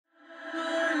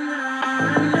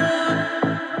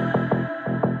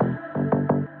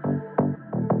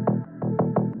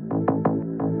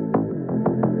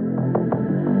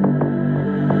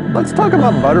Let's talk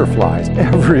about butterflies.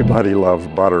 Everybody loves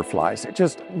butterflies. They're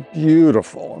just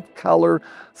beautiful. Color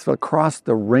across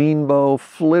the rainbow,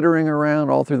 flittering around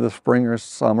all through the spring or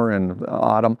summer and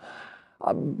autumn.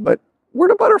 But where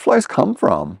do butterflies come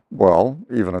from? Well,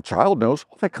 even a child knows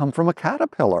they come from a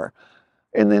caterpillar.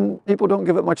 And then people don't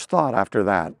give it much thought after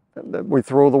that. We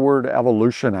throw the word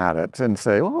evolution at it and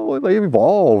say, oh, they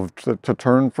evolved to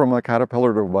turn from a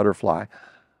caterpillar to a butterfly.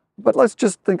 But let's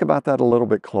just think about that a little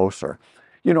bit closer.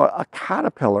 You know, a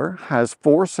caterpillar has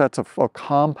 4 sets of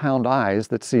compound eyes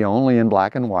that see only in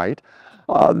black and white.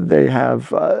 They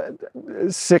have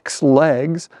 6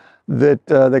 legs that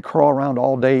they crawl around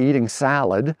all day eating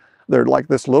salad. They're like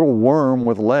this little worm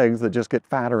with legs that just get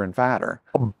fatter and fatter.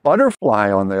 A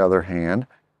butterfly, on the other hand,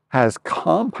 has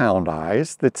compound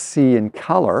eyes that see in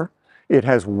color. It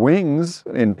has wings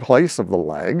in place of the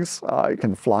legs. It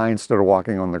can fly instead of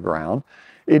walking on the ground.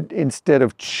 Instead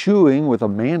of chewing with a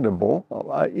mandible,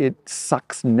 it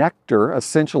sucks nectar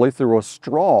essentially through a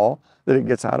straw that it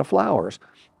gets out of flowers.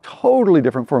 Totally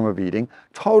different form of eating,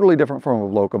 totally different form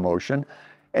of locomotion.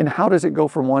 And how does it go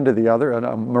from one to the other? In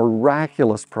a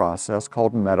miraculous process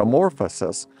called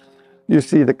metamorphosis. You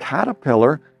see, the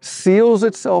caterpillar seals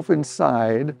itself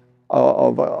inside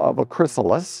of a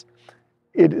chrysalis.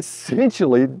 It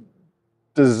essentially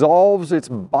dissolves its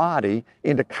body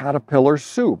into caterpillar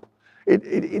soup.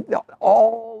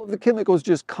 All of the chemicals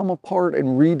just come apart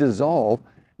and redissolve.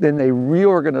 Then they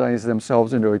reorganize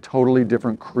themselves into a totally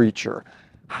different creature.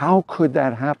 How could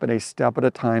that happen a step at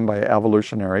a time by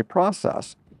evolutionary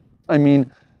process? I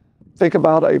mean, think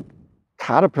about a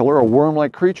caterpillar, a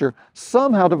worm-like creature,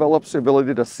 somehow develops the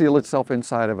ability to seal itself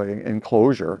inside of an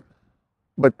enclosure,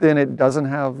 but then it doesn't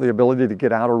have the ability to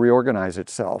get out or reorganize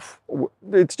itself.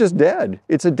 It's just dead.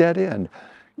 It's a dead end.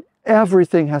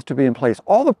 Everything has to be in place.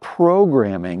 All the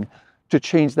programming to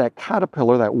change that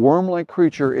caterpillar, that worm-like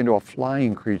creature, into a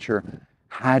flying creature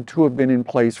had to have been in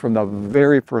place from the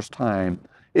very first time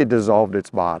it dissolved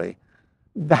its body.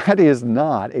 That is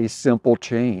not a simple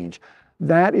change.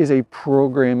 That is a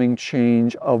programming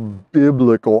change of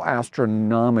biblical,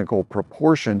 astronomical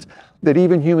proportions that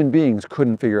even human beings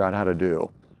couldn't figure out how to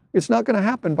do. It's not going to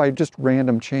happen by just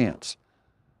random chance.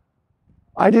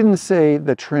 I didn't say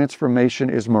the transformation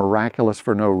is miraculous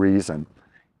for no reason.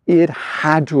 It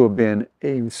had to have been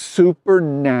a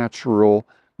supernatural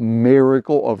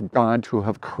miracle of God to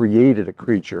have created a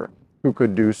creature who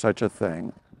could do such a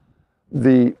thing.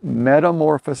 The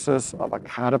metamorphosis of a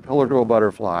caterpillar to a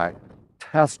butterfly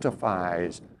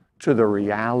testifies to the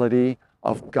reality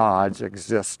of God's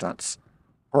existence,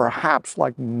 perhaps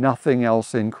like nothing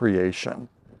else in creation.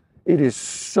 It is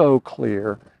so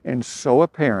clear and so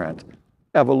apparent.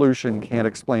 Evolution can't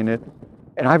explain it.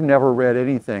 And I've never read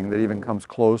anything that even comes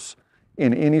close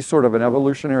in any sort of an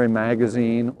evolutionary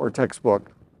magazine or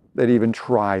textbook that even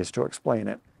tries to explain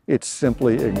it. It's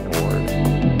simply ignored.